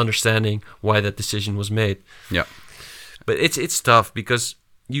or understanding why that decision was made. Yeah. But it's tough because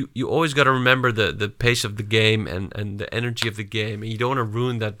you always got to remember the pace of the game and the energy of the game, and you don't want to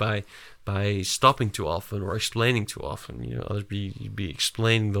ruin that by stopping too often or explaining too often. Others be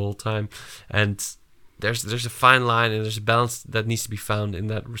explaining the whole time, and there's a fine line and there's a balance that needs to be found in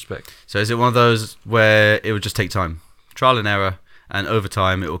that respect. So is it one of those where it would just take time, trial and error, and over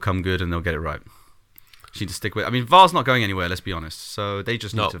time it will come good and they'll get it right? You need to stick with. I mean, VAR's not going anywhere. Let's be honest. So they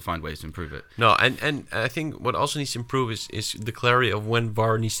just need to find ways to improve it. No, and I think what also needs to improve is the clarity of when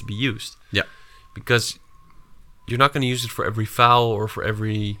VAR needs to be used. Yeah, because you're not going to use it for every foul or for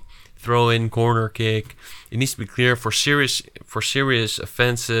every throw-in, corner kick. It needs to be clear for serious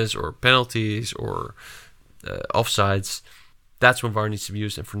offenses or penalties or offsides. That's when VAR needs to be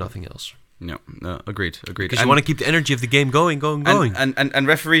used, and for nothing else. No, agreed. Because you want to keep the energy of the game going. And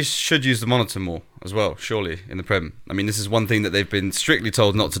referees should use the monitor more as well, surely, in the Prem. I mean, this is one thing that they've been strictly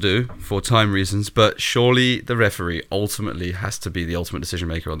told not to do for time reasons, but surely the referee ultimately has to be the ultimate decision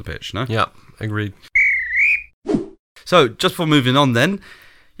maker on the pitch, no? Yeah, agreed. So, just before moving on then,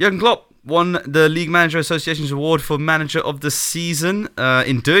 Jurgen Klopp won the League Manager Association's award for Manager of the Season.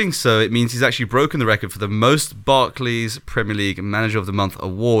 In doing so, it means he's actually broken the record for the most Barclays Premier League Manager of the Month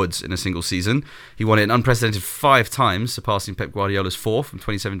awards in a single season. He won it an unprecedented 5 times, surpassing Pep Guardiola's 4 from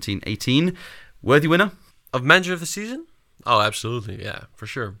 2017-18. Worthy winner? Of Manager of the Season? Oh, absolutely, yeah, for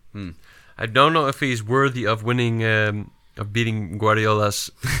sure. I don't know if he's worthy of winning, of beating Guardiola's...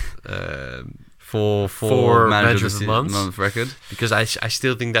 For Manager of the Month record, because I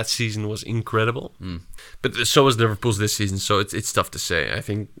still think that season was incredible. But so was Liverpool's this season, so it's tough to say. I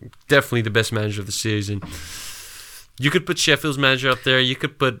think definitely the best Manager of the season. You could put Sheffield's Manager up there. You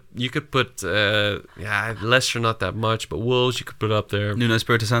could put Leicester, not that much, but Wolves you could put up there. Nuno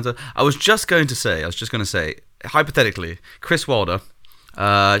Espirito Santo. I was just going to say, hypothetically, Chris Wilder,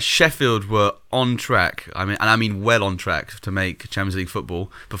 Sheffield were on track. I mean well on track to make Champions League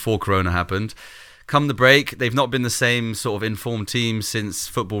football before Corona happened. Come the break, they've not been the same sort of informed team since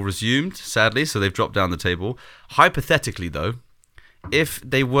football resumed, sadly, so they've dropped down the table. Hypothetically, though, if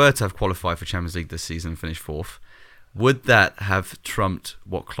they were to have qualified for Champions League this season and finished 4th, would that have trumped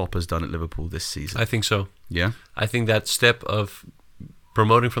what Klopp has done at Liverpool this season? I think so. Yeah? I think that step of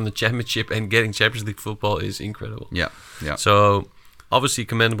promoting from the Championship and getting Champions League football is incredible. Yeah. So... obviously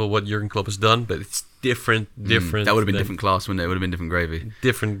commendable what Jurgen Klopp has done, but it's different. That would have been different class, wouldn't it? It would have been different gravy.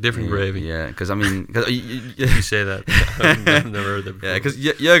 Different gravy. Yeah, because I mean... you say that. I've never heard that before. Yeah, because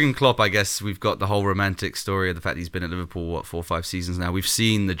Jurgen Klopp, I guess, we've got the whole romantic story of the fact he's been at Liverpool, 4 or 5 seasons now. We've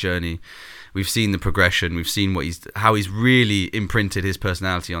seen the journey. We've seen the progression. We've seen how he's really imprinted his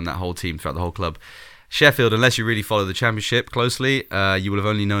personality on that whole team throughout the whole club. Sheffield, unless you really follow the Championship closely, you will have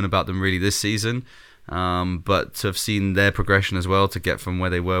only known about them really this season. But to have seen their progression as well, to get from where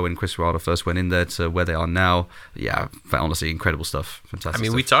they were when Chris Wilder first went in there to where they are now, honestly, incredible stuff. Fantastic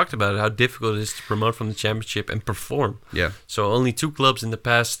stuff. We talked about how difficult it is to promote from the Championship and perform. Yeah. So only 2 clubs in the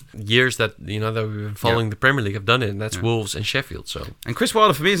past years that that we've been following the Premier League have done it, and that's Wolves and Sheffield. So. And Chris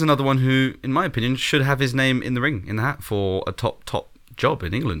Wilder, for me, is another one who, in my opinion, should have his name in the ring, in the hat for a top job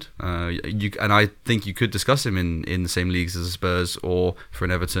in England. And I think you could discuss him in the same leagues as a Spurs or for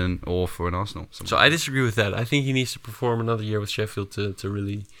an Everton or for an Arsenal. So I disagree with that. I think he needs to perform another year with Sheffield to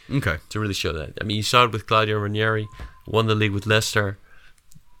really show that. I mean, you saw it with Claudio Ranieri, won the league with Leicester.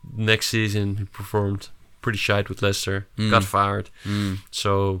 Next season, he performed pretty shite with Leicester, got fired.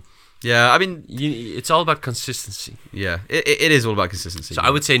 So... yeah, I mean... it's all about consistency. Yeah, it is all about consistency. So I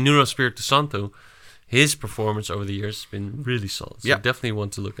would say Nuno Espirito Santo... his performance over the years has been really solid. So definitely one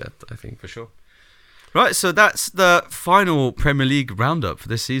to look at, I think. For sure. Right, so that's the final Premier League roundup for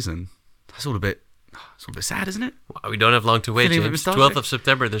this season. It's all a bit sad, isn't it? Well, we don't have long to wait, James. 12th of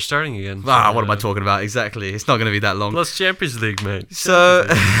September, they're starting again. What am I talking about? Exactly. It's not going to be that long. Plus Champions League, mate. So,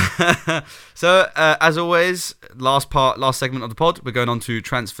 as always, last segment of the pod, we're going on to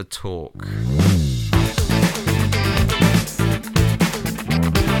Transfer Talk.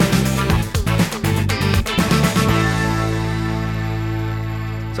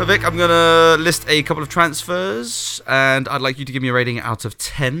 So Vic, I'm gonna list a couple of transfers, and I'd like you to give me a rating out of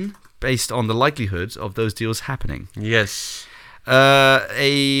 10 based on the likelihood of those deals happening. Yes.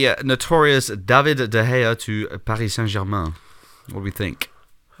 A notorious David De Gea to Paris Saint-Germain. What do we think?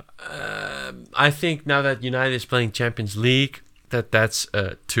 I think now that United is playing Champions League, that's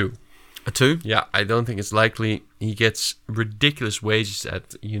a 2. A 2? Yeah, I don't think it's likely. He gets ridiculous wages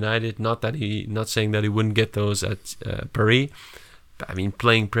at United. Not saying that he wouldn't get those at Paris. But I mean,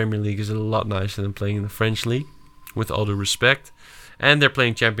 playing Premier League is a lot nicer than playing in the French League, with all due respect. And they're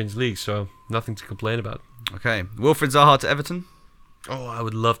playing Champions League, so nothing to complain about. Okay. Wilfried Zaha to Everton? Oh, I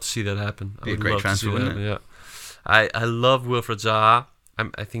would love to see that happen. Be a great transfer, wouldn't it? Yeah. I love Wilfried Zaha.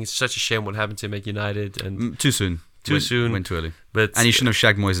 I think it's such a shame what happened to him at United. And too soon. Went too early. But and you shouldn't have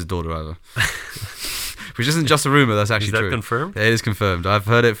shagged Moyes' daughter either. Which isn't just a rumour, that's actually true. Is that confirmed? Yeah, it is confirmed. I've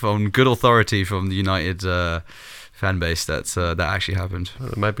heard it from good authority from the United fan base that actually happened. Well,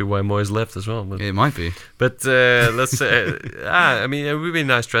 it might be why Moyes left as well. But it might be. But let's say, I mean, it would be a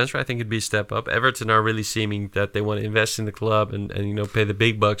nice transfer. I think it'd be a step up. Everton are really seeming that they want to invest in the club and pay the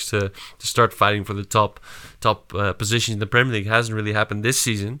big bucks to start fighting for the top positions in the Premier League. It hasn't really happened this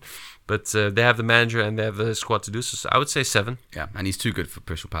season. But they have the manager and they have the squad to do so. So I would say 7. Yeah, and he's too good for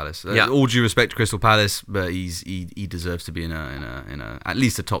Crystal Palace. Yeah. All due respect to Crystal Palace, but he deserves to be in a at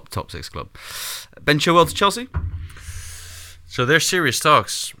least a top 6 club. Ben Chilwell to Chelsea. So there's serious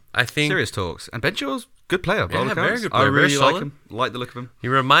talks. I think serious talks, and Ben Chilwell's good player. Yeah, very good player. I really very like him. Like the look of him. He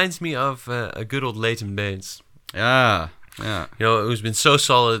reminds me of a good old Leighton Baines. Yeah. Who's been so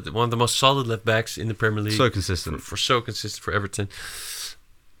solid, one of the most solid left backs in the Premier League. So consistent. So consistent for Everton.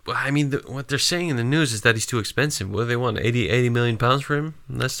 Well, I mean, what they're saying in the news is that he's too expensive. What do they want? 80 million pounds for him,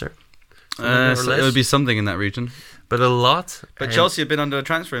 Leicester? So it would be something in that region. But a lot. But Chelsea have been under a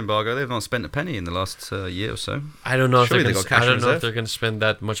transfer embargo. They've not spent a penny in the last year or so. I don't know if they're going to spend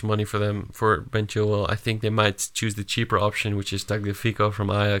that much money for Ben Chilwell. I think they might choose the cheaper option, which is Tagliafico from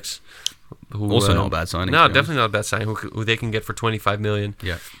Ajax. Who, also not a bad signing. No, definitely not a bad signing. Who they can get for 25 million.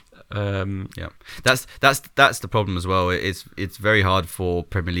 Yeah. That's the problem as well. It's very hard for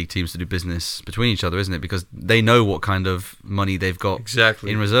Premier League teams to do business between each other, isn't it? Because they know what kind of money they've got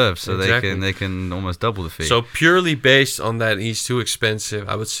in reserve, so they can almost double the fee. So purely based on that, he's too expensive.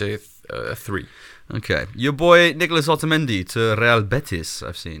 I would say 3. Okay, your boy Nicolas Otamendi to Real Betis.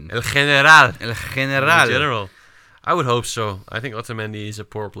 I've seen El General. General. I would hope so. I think Otamendi is a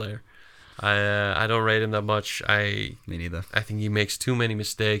poor player. I don't rate him that much. Me neither. I think he makes too many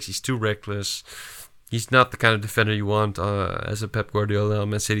mistakes. He's too reckless. He's not the kind of defender you want as a Pep Guardiola on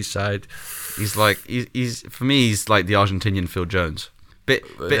Man City side. He's like for me, he's like the Argentinian Phil Jones. Bit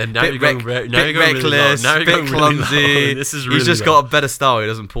reckless, bit clumsy. This is really he's just got a better style. He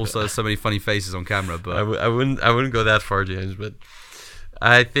doesn't pull so many funny faces on camera. But I wouldn't go that far, James. But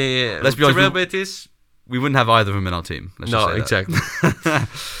I think let's be honest. Real Betis. We wouldn't have either of them in our team. Exactly.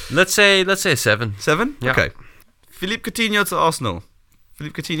 Let's say a 7. 7? Yeah. Okay. Philippe Coutinho to Arsenal.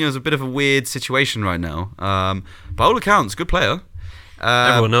 Philippe Coutinho is a bit of a weird situation right now. By all accounts, good player.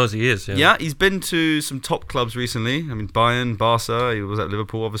 Everyone knows he is. Yeah, he's been to some top clubs recently. I mean, Bayern, Barca. He was at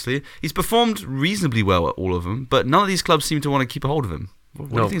Liverpool, obviously. He's performed reasonably well at all of them, but none of these clubs seem to want to keep a hold of him. What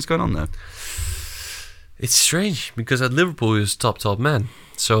do you think is going on there? It's strange because at Liverpool he was top man.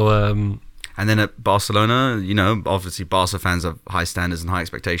 So. And then at Barcelona, obviously Barca fans have high standards and high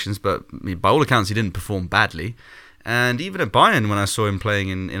expectations, but by all accounts he didn't perform badly. And even at Bayern, when I saw him playing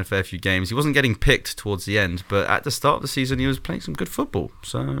in a fair few games, he wasn't getting picked towards the end, but at the start of the season he was playing some good football.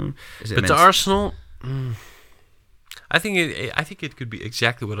 So, but to Arsenal, I think it could be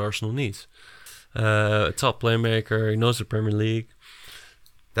exactly what Arsenal needs. A top playmaker, he knows the Premier League.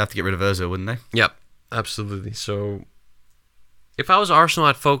 They have to get rid of Ozil, wouldn't they? Yep, absolutely. So. If I was Arsenal,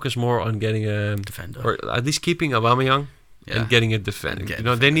 I'd focus more on getting a defender, or at least keeping Aubameyang and getting a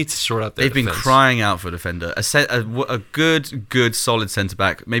defender. They need to sort out their defense. They've been crying out for a defender, a good, solid centre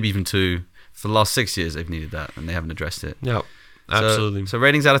back, maybe even 2. For the last 6 years, they've needed that, and they haven't addressed it. Yeah, absolutely. So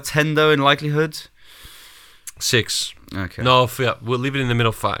ratings out of 10, though, in likelihood. 6. Okay. No, we'll leave it in the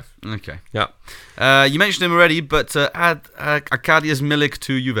middle 5. Okay. Yeah. You mentioned him already, but add Arkadiusz Milik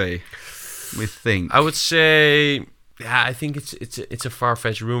to Juve. We think. I would say. Yeah, I think it's a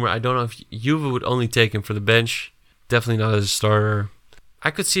far-fetched rumor. I don't know if Juve would only take him for the bench. Definitely not as a starter.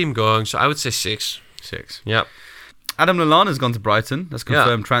 I could see him going, so I would say 6. 6. Yeah. Adam Lallana has gone to Brighton. That's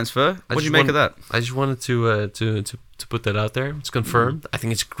confirmed transfer. What do you make of that? I just wanted to put that out there. It's confirmed. I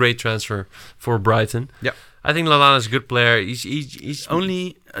think it's a great transfer for Brighton. Yep. I think Lallana's a good player. He's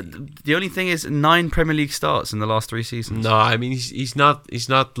only the only thing is 9 Premier League starts in the last 3 seasons. No, I mean he's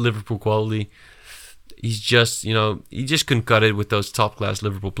not Liverpool quality. he's just, he just couldn't cut it with those top-class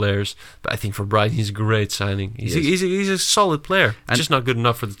Liverpool players. But I think for Brighton, he's a great signing. He's a solid player, and just not good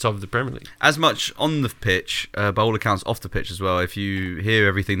enough for the top of the Premier League. As much on the pitch, by all accounts, off the pitch as well. If you hear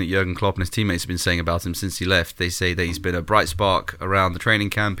everything that Jurgen Klopp and his teammates have been saying about him since he left, they say that he's been a bright spark around the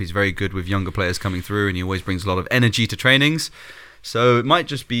training camp. He's very good with younger players coming through, and he always brings a lot of energy to trainings. So it might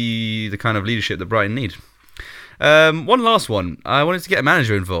just be the kind of leadership that Brighton need. One last one. I wanted to get a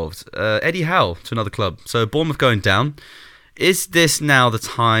manager involved. Eddie Howe to another club. So Bournemouth going down. Is this now the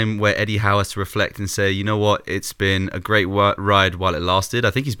time where Eddie Howe has to reflect and say, you know what, it's been a great ride while it lasted? I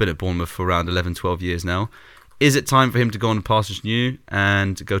think he's been at Bournemouth for around 11, 12 years now. Is it time for him to go on to pastures new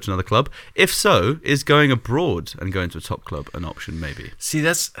and go to another club? If so, is going abroad and going to a top club an option maybe? See,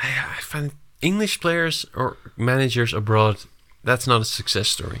 I find English players or managers abroad, that's not a success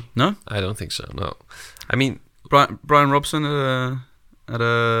story. No? I don't think so, no. I mean... Brian Robson at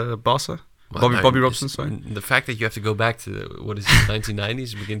a Barca? Bobby Robson, sorry. The fact that you have to go back to,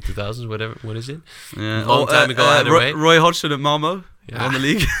 1990s, begin 2000s, whatever, what is it? Yeah. Long time ago either way. Roy Hodgson at Malmo won the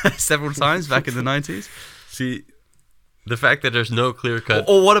league several times back in the 90s. See, the fact that there's no clear-cut...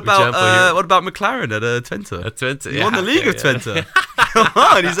 Or what about McLaren at Twente? At Twente, He won the league with Twente. Come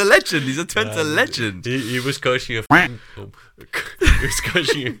on, he's a legend. He's a Twente legend. He was coaching a... he was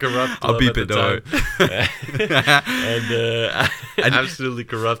coaching a corrupt club. I'll beep it, don't and absolutely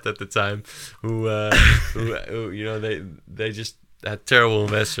corrupt at the time. Who they just had terrible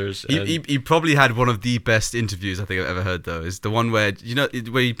investors. He probably had one of the best interviews I think I've ever heard, though. Is the one where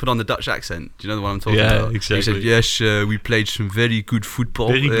where he put on the Dutch accent. Do you know the one I'm talking about? Yeah, exactly. He said, "Yes, we played some very good football.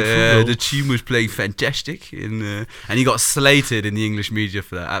 The team was playing fantastic, and he got slated in the English media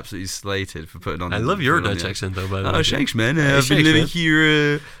for that. Absolutely slated for putting on. I love your Dutch accent, though. By the way. Oh, thanks, man. I've been living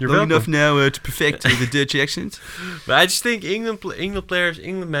here long enough now to perfect the Dutch accent. But I just think England players,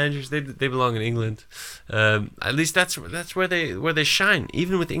 England managers, they belong in England. At least that's where they shine.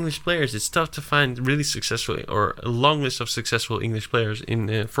 Even with English players, it's tough to find really successful or a long list of successful English players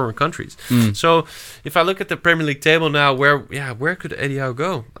in foreign countries. So if I look at the Premier League table now, where could Eddie Howe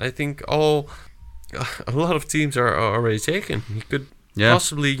go? I think a lot of teams are already taken. He could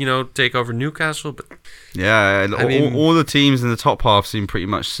possibly take over Newcastle, but all the teams in the top half seem pretty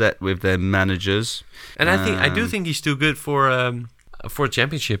much set with their managers. And I do think he's too good for a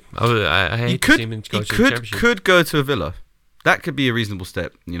championship. I hate to see him coach a championship. Could go to a Villa. That could be a reasonable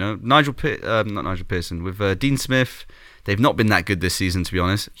step. Not Nigel Pearson with Dean Smith. They've not been that good this season, to be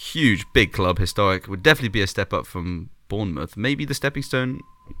honest. Huge, big club, historic. Would definitely be a step up from Bournemouth. Maybe the stepping stone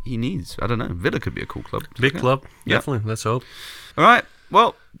he needs. I don't know. Villa could be a cool club. Big club, definitely. Let's hope. All right.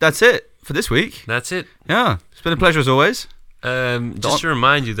 Well, that's it for this week. That's it. Yeah, it's been a pleasure as always. Just to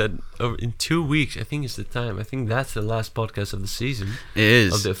remind you that in 2 weeks, I think it's the time. I think that's the last podcast of the season. It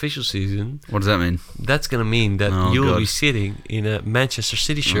is. Of the official season. What does that mean? That's going to mean that you'll be sitting in a Manchester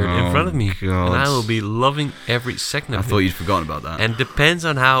City shirt in front of me. God. And I will be loving every second of it. I thought you'd forgotten about that. And depends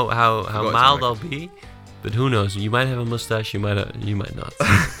on how mild I'll be. But who knows? You might have a mustache, you might not.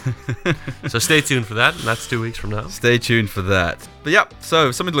 So stay tuned for that. And that's 2 weeks from now. Stay tuned for that. But yeah,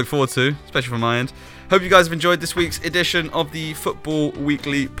 so something to look forward to, especially from my end. Hope you guys have enjoyed this week's edition of the Football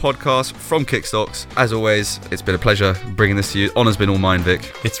Weekly podcast from Kickstox. As always, it's been a pleasure bringing this to you. Honour's been all mine,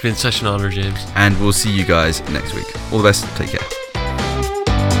 Vic. It's been such an honour, James. And we'll see you guys next week. All the best. Take care.